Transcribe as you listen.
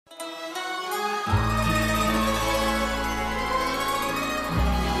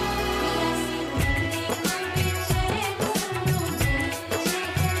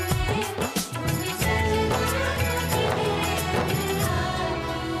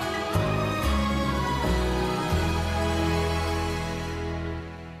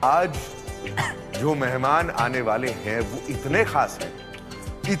आज जो मेहमान आने वाले हैं वो इतने खास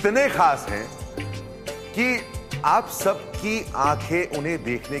हैं कि आप सबकी आंखें उन्हें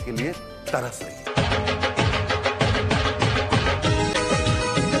देखने के लिए तरस रही हैं।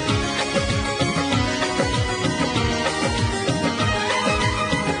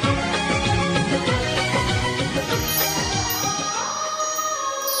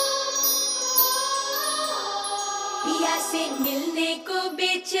 पिया से मिलने को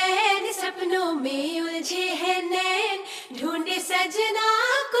बेचैन, सपनों में उलझे हैं नैन, ढूंढे सजना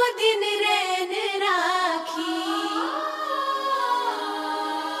को दिन रैन राखी।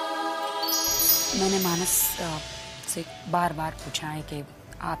 मैंने मानस से बार बार पूछा है कि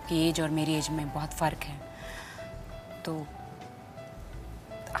आपकी एज और मेरी एज में बहुत फ़र्क है, तो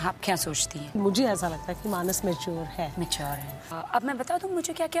आप क्या सोचती हैं? मुझे ऐसा लगता है कि मानस मैच्योर है। अब मैं बता दूं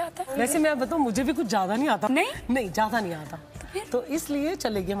मुझे क्या क्या आता है? वैसे मैं बताऊं, मुझे भी कुछ ज़्यादा नहीं आता। नहीं ज़्यादा नहीं आता, तो इसलिए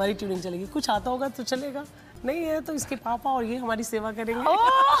चलेगी, हमारी ट्यूनिंग चलेगी। कुछ आता होगा तो चलेगा, नहीं है तो इसके पापा और ये हमारी सेवा करेंगे।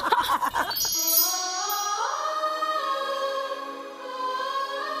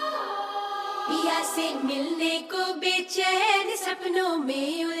 पिया से मिलने को बेचैन, सपनों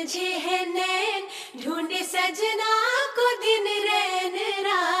में उलझे हैं नैन, ढूंढे सजना को दिन रैन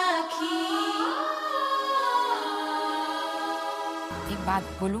राखी। एक बात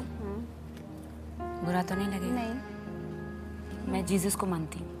बोलूं, बुरा तो नहीं लगेगा? नहीं। मैं जीसस को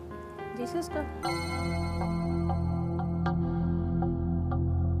मानती हूँ। जीसस को?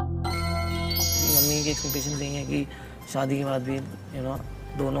 मम्मी की एक्सपेक्टेशन यही है कि शादी के बाद भी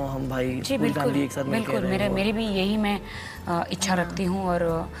दोनों हम भाई पूरी फैमिली एक साथ मिलकर रहें। मेरी भी यही मैं इच्छा रखती हूँ,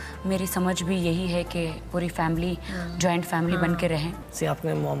 और मेरी समझ भी यही है कि पूरी फैमिली जॉइंट फैमिली बन के रहें। से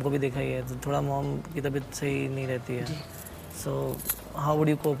आपने मॉम को भी देखा ही है, तो थोड़ा मॉम की तबीयत सही नहीं रहती है। So how would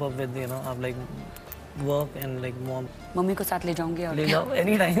you cope up with आप like work and like mom? Mummy को साथ ले जाऊंगी और ले जाओ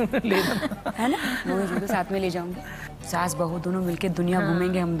एनी टाइम ले जाओ, है ना? मम्मी को साथ में ले जाऊंगी, सास बहू दोनों मिलके दुनिया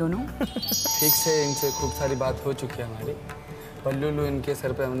घूमेंगे हम दोनों। ठीक से इनसे खूब सारी बात हो चुकी है हमारी। पल्लू इनके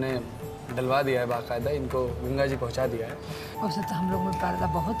सर पे हमने डलवा दिया है, बाकायदा इनको गंगा जी पहुंचा दिया है। वैसे तो हम लोग में पर्दा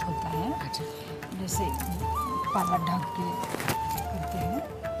बहुत होता है। अच्छा। जैसे पर्दा ढक के करते हैं,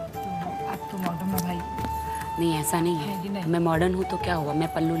 तो आप तो मॉडर्न में भाई। नहीं, ऐसा नहीं है कि है। नहीं? मैं मॉडर्न हूँ तो क्या हुआ,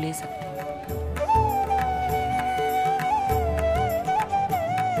 मैं पल्लू ले सकती हूँ।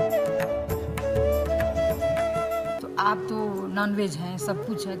 तो आप तो नॉनवेज हैं, सब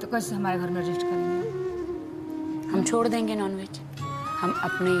कुछ है, तो कैसे हमारे घर में रेस्ट करेंगे? हम छोड़ देंगे नॉनवेज। हम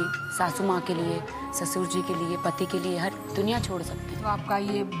अपने सासू माँ के लिए, ससुर जी के लिए, पति के लिए हर दुनिया छोड़ सकते हैं। तो आपका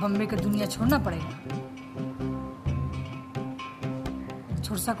ये बम्बे का दुनिया छोड़ना पड़ेगा।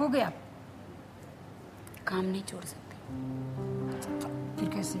 छोड़ सकोगे आप? काम नहीं छोड़ सकते। फिर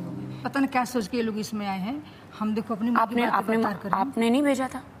कैसे होगा? पता नहीं क्या सोच के ये लोग इसमें आए हैं। हम देखो अपनी आपने नहीं भेजा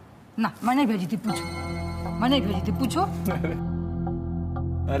था ना? मैंने भेजी थी, पूछो। मैंने भेजी थी, पूछो।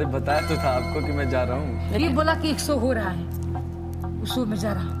 अरे बताया तो था आपको कि मैं जा रहा हूँ। ये बोला कि एक शो हो रहा है, उस शो में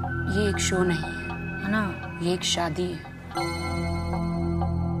जा रहा हूँ। ये एक शो नहीं है ना, ये एक शादी है।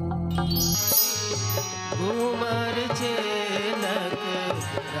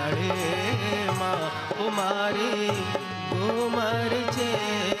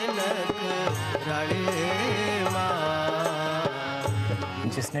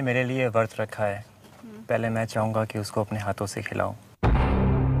 जिसने मेरे लिए व्रत रखा है, पहले मैं चाहूंगा कि उसको अपने हाथों से खिलाऊं।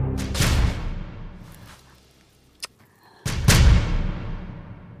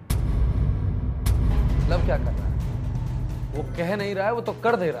 लव क्या कर रहा है? वो कह नहीं रहा है, वो तो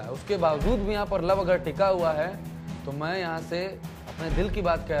कर दे रहा है। उसके बावजूद भी यहाँ पर लव अगर टिका हुआ है, तो मैं यहाँ से अपने दिल की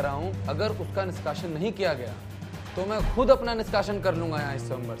बात कह रहा हूँ। अगर उसका निष्कासन नहीं किया गया तो मैं खुद अपना निष्कासन कर लूंगा यहाँ इस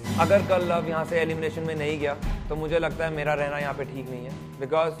स्वयंवर से। अगर कल लव यहाँ से एलिमिनेशन में नहीं गया तो मुझे लगता है मेरा रहना यहाँ पे ठीक नहीं है,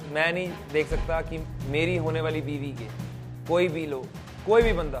 बिकॉज मैं नहीं देख सकता कि मेरी होने वाली बीवी के कोई भी लोग, कोई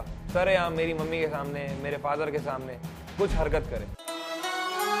भी बंदा सरेआम मेरी मम्मी के सामने, मेरे फादर के सामने कुछ हरकत करे।